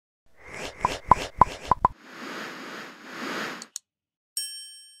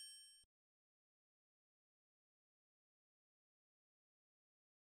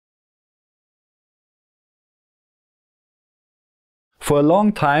For a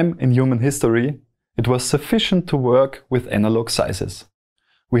long time in human history, it was sufficient to work with analog sizes.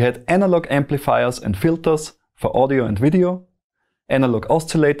 We had analog amplifiers and filters for audio and video, analog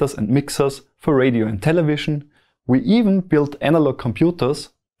oscillators and mixers for radio and television. We even built analog computers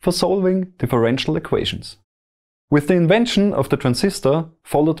for solving differential equations. With the invention of the transistor,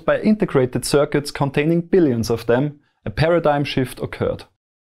 followed by integrated circuits containing billions of them, a paradigm shift occurred.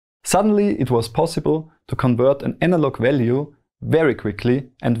 Suddenly it was possible to convert an analog value very quickly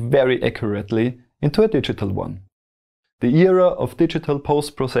and very accurately into a digital one. The era of digital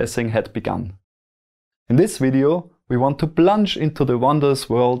post-processing had begun. In this video, we want to plunge into the wondrous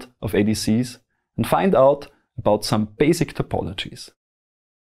world of ADCs and find out about some basic topologies.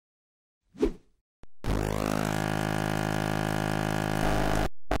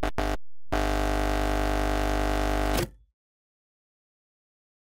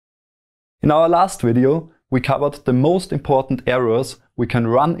 In our last video, we covered the most important errors we can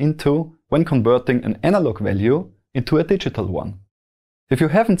run into when converting an analog value into a digital one. If you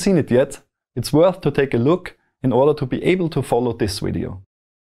haven't seen it yet, it's worth to take a look in order to be able to follow this video.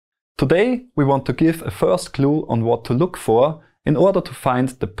 Today, we want to give a first clue on what to look for in order to find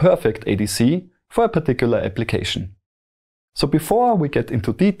the perfect ADC for a particular application. So before we get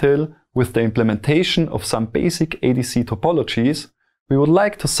into detail with the implementation of some basic ADC topologies, we would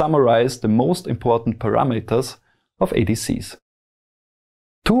like to summarize the most important parameters of ADCs.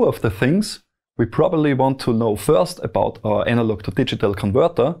 Two of the things we probably want to know first about our analog to digital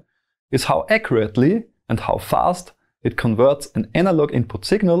converter is how accurately and how fast it converts an analog input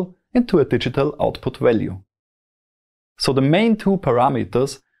signal into a digital output value. So the main two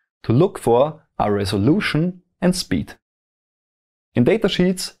parameters to look for are resolution and speed. In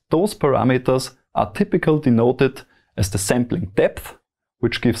datasheets, those parameters are typically denoted as the sampling depth,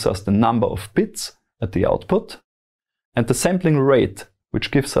 which gives us the number of bits at the output, and the sampling rate,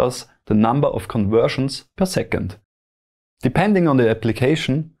 which gives us the number of conversions per second. Depending on the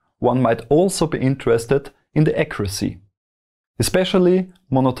application, one might also be interested in the accuracy. Especially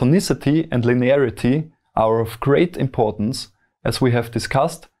monotonicity and linearity are of great importance, as we have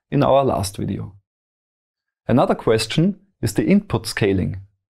discussed in our last video. Another question is the input scaling.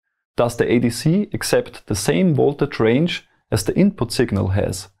 Does the ADC accept the same voltage range as the input signal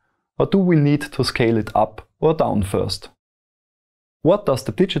has, or do we need to scale it up or down first? What does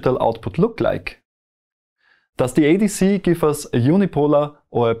the digital output look like? Does the ADC give us a unipolar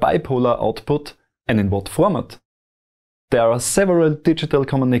or a bipolar output, and in what format? There are several digital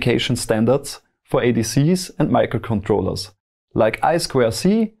communication standards for ADCs and microcontrollers, like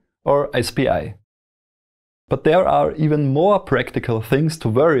I2C or SPI. But there are even more practical things to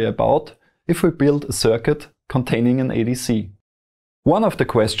worry about if we build a circuit containing an ADC. One of the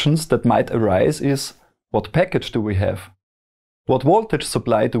questions that might arise is, what package do we have? What voltage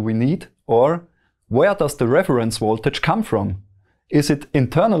supply do we need? Or where does the reference voltage come from? Is it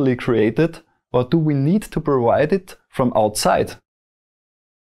internally created, or do we need to provide it from outside?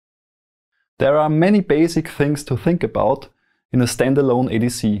 There are many basic things to think about in a standalone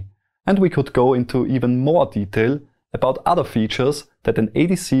ADC, and we could go into even more detail about other features that an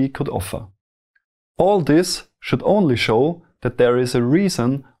ADC could offer. All this should only show that there is a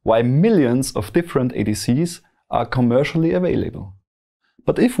reason why millions of different ADCs are commercially available.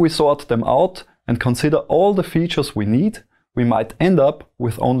 But if we sort them out and consider all the features we need, we might end up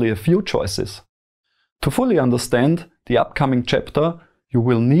with only a few choices. To fully understand the upcoming chapter, you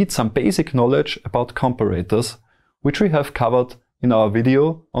will need some basic knowledge about comparators, which we have covered in our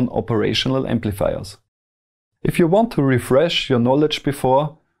video on operational amplifiers. If you want to refresh your knowledge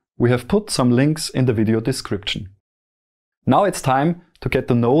before, we have put some links in the video description. Now it's time to get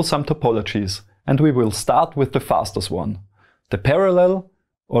to know some topologies, and we will start with the fastest one, the parallel,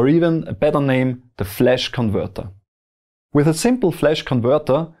 or even a better name, the flash converter. With a simple flash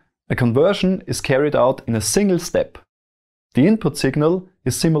converter, a conversion is carried out in a single step. The input signal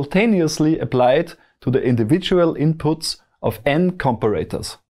is simultaneously applied to the individual inputs of n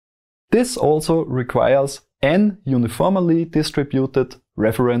comparators. This also requires n uniformly distributed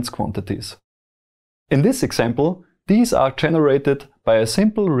reference quantities. In this example, these are generated by a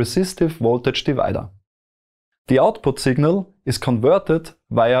simple resistive voltage divider. The output signal is converted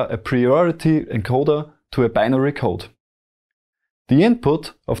via a priority encoder to a binary code. The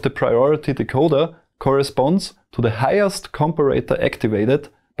input of the priority decoder corresponds to the highest comparator activated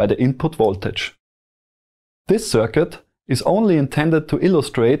by the input voltage. This circuit is only intended to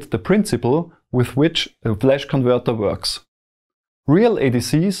illustrate the principle with which a flash converter works. Real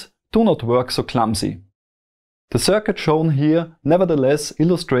ADCs do not work so clumsy. The circuit shown here nevertheless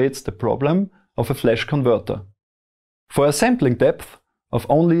illustrates the problem of a flash converter. For a sampling depth of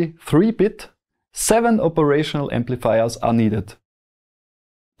only 3-bit, 7 operational amplifiers are needed.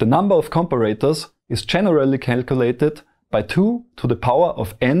 The number of comparators is generally calculated by 2 to the power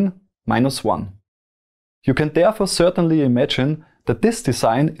of n minus 1. You can therefore certainly imagine that this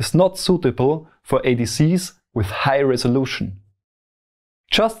design is not suitable for ADCs with high resolution.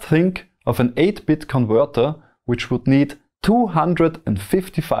 Just think of an 8-bit converter which would need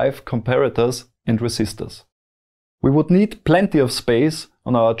 255 comparators and resistors. We would need plenty of space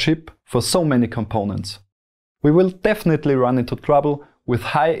on our chip for so many components. We will definitely run into trouble with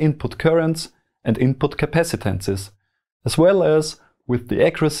high input currents and input capacitances, as well as with the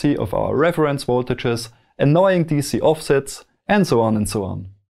accuracy of our reference voltages, annoying DC offsets, and so on and so on.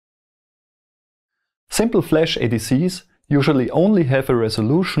 Simple flash ADCs usually only have a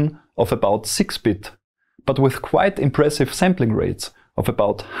resolution of about 6-bit, but with quite impressive sampling rates of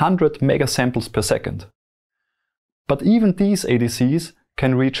about 100 megasamples per second. But even these ADCs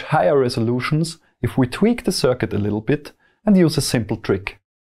can reach higher resolutions if we tweak the circuit a little bit and use a simple trick.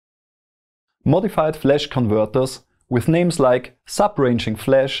 Modified flash converters with names like Subranging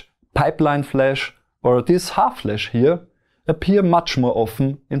Flash, Pipeline Flash, or this Half Flash here appear much more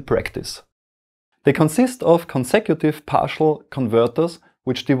often in practice. They consist of consecutive partial converters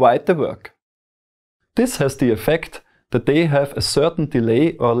which divide the work. This has the effect that they have a certain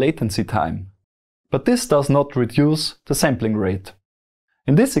delay or latency time, but this does not reduce the sampling rate.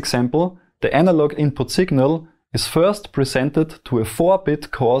 In this example, the analog input signal is first presented to a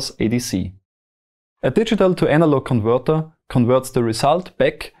 4-bit coarse ADC. A digital to analog converter converts the result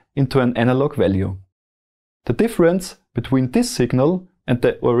back into an analog value. The difference between this signal and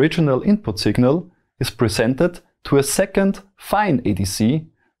the original input signal is presented to a second fine ADC,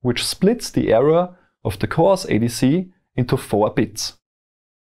 which splits the error of the coarse ADC into 4 bits.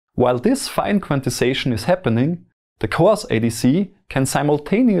 While this fine quantization is happening, the coarse ADC can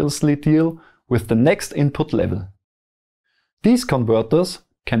simultaneously deal with the next input level. These converters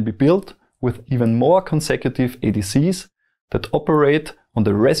can be built with even more consecutive ADCs that operate on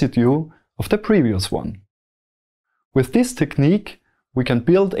the residue of the previous one. With this technique, we can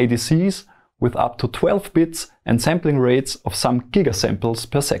build ADCs with up to 12 bits and sampling rates of some gigasamples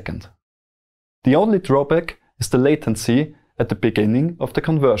per second. The only drawback is the latency at the beginning of the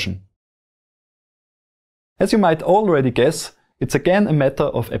conversion. As you might already guess, it's again a matter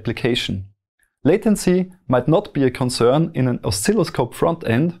of application. Latency might not be a concern in an oscilloscope front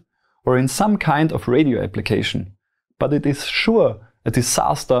end or in some kind of radio application, but it is sure a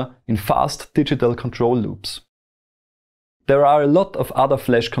disaster in fast digital control loops. There are a lot of other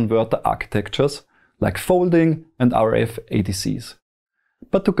flash converter architectures, like folding and RF ADCs.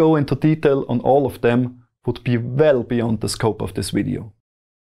 But to go into detail on all of them would be well beyond the scope of this video.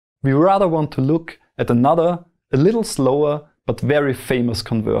 We rather want to look at another, a little slower but very famous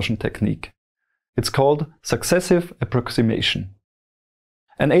conversion technique. It's called Successive Approximation.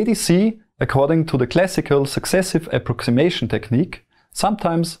 An ADC, according to the classical Successive Approximation technique,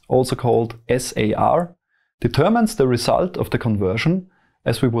 sometimes also called SAR, determines the result of the conversion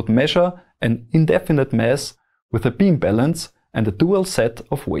as we would measure an indefinite mass with a beam balance and a dual set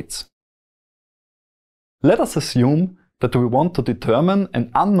of weights. Let us assume that we want to determine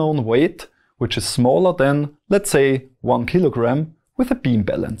an unknown weight which is smaller than, let's say, 1 kilogram with a beam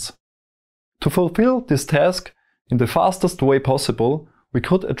balance. To fulfill this task in the fastest way possible, we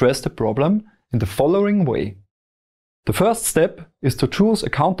could address the problem in the following way. The first step is to choose a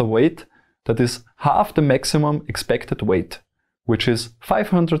counterweight that is half the maximum expected weight, which is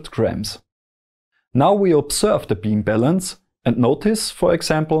 500 grams. Now we observe the beam balance and notice, for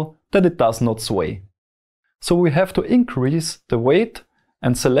example, that it does not sway. So we have to increase the weight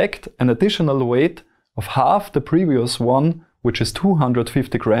and select an additional weight of half the previous one, which is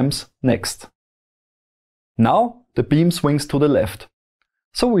 250 grams, next. Now the beam swings to the left.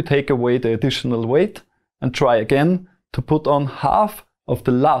 So we take away the additional weight and try again to put on half of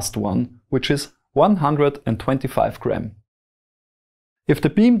the last one, which is 125 grams. If the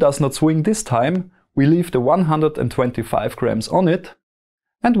beam does not swing this time, we leave the 125 grams on it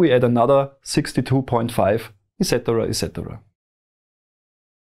and we add another 62.5, etc., etc.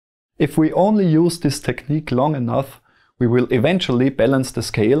 If we only use this technique long enough, we will eventually balance the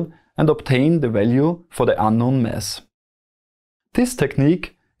scale and obtain the value for the unknown mass. This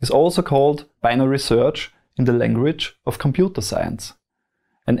technique is also called binary search in the language of computer science.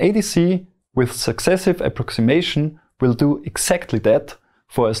 An ADC with successive approximation will do exactly that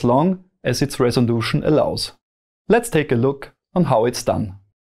for as long as its resolution allows. Let's take a look on how it's done.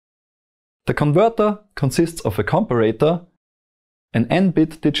 The converter consists of a comparator, an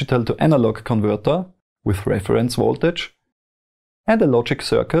n-bit digital to analog converter with reference voltage, and a logic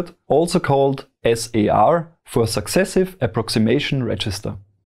circuit, also called SAR for Successive Approximation Register.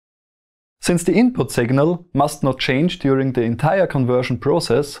 Since the input signal must not change during the entire conversion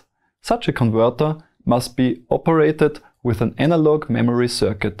process, such a converter must be operated with an analog memory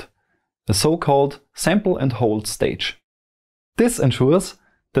circuit, a so-called sample and hold stage. This ensures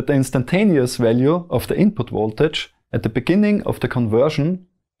that the instantaneous value of the input voltage at the beginning of the conversion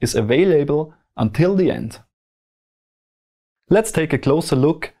is available until the end. Let's take a closer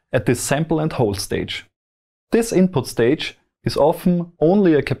look at this sample and hold stage. This input stage is often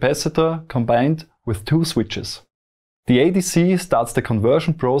only a capacitor combined with two switches. The ADC starts the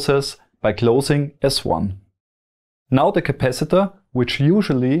conversion process by closing S1. Now the capacitor, which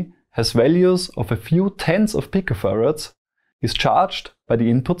usually has values of a few tens of picofarads, is charged by the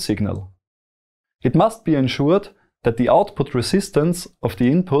input signal. It must be ensured that the output resistance of the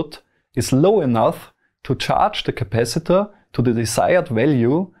input is low enough to charge the capacitor to the desired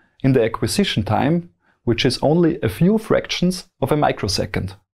value in the acquisition time, which is only a few fractions of a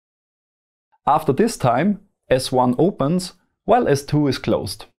microsecond. After this time, S1 opens while S2 is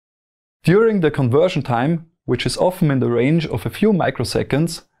closed. During the conversion time, which is often in the range of a few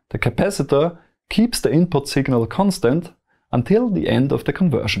microseconds, the capacitor keeps the input signal constant until the end of the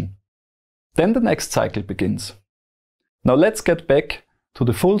conversion. Then the next cycle begins. Now let's get back to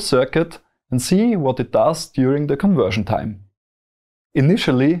the full circuit and see what it does during the conversion time.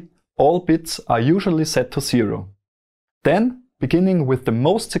 Initially, all bits are usually set to 0. Then, beginning with the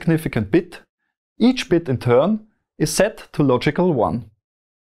most significant bit, each bit in turn is set to logical 1.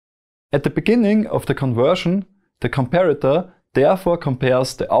 At the beginning of the conversion, the comparator therefore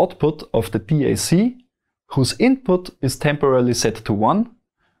compares the output of the DAC, whose input is temporarily set to 1,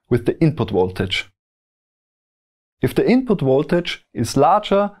 with the input voltage. If the input voltage is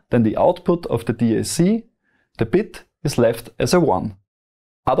larger than the output of the DAC, the bit is left as a 1.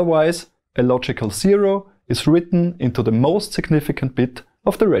 Otherwise, a logical 0 is written into the most significant bit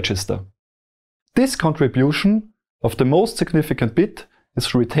of the register. This contribution of the most significant bit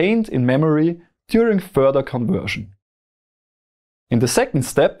is retained in memory during further conversion. In the second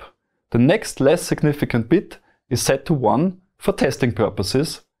step, the next less significant bit is set to 1 for testing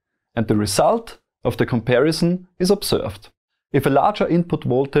purposes, and the result of the comparison is observed. If a larger input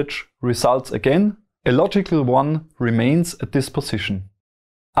voltage results again, a logical 1 remains at this position.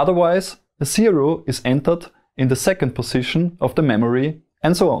 Otherwise, a 0 is entered in the second position of the memory,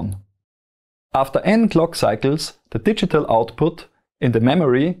 and so on. After n clock cycles, the digital output in the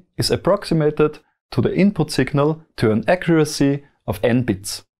memory is approximated to the input signal to an accuracy of n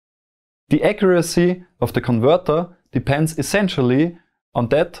bits. The accuracy of the converter depends essentially on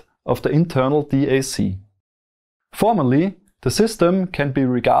that of the internal DAC. Formally, the system can be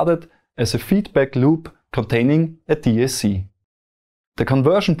regarded as a feedback loop containing a DAC. The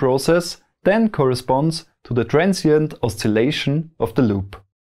conversion process then corresponds to the transient oscillation of the loop.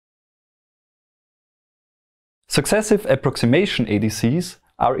 Successive approximation ADCs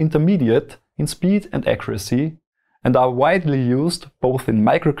are intermediate in speed and accuracy and are widely used both in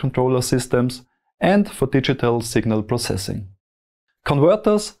microcontroller systems and for digital signal processing.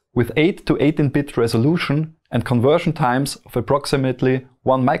 Converters with 8 to 18-bit resolution and conversion times of approximately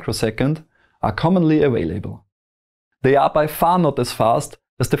 1 microsecond are commonly available. They are by far not as fast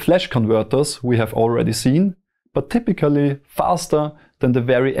as the flash converters we have already seen, but typically faster than the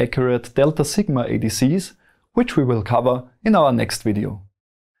very accurate delta sigma ADCs, which we will cover in our next video.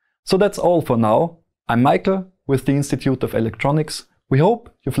 So that's all for now. I'm Michael with the Institute of Electronics. We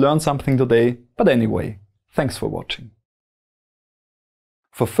hope you've learned something today, but anyway, thanks for watching.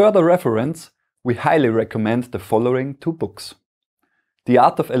 For further reference, we highly recommend the following two books. The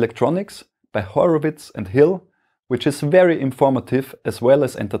Art of Electronics by Horowitz and Hill, which is very informative as well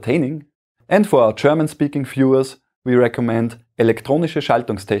as entertaining. And for our German-speaking viewers, we recommend Elektronische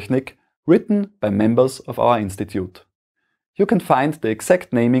Schaltungstechnik, written by members of our institute. You can find the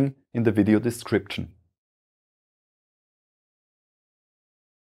exact naming in the video description.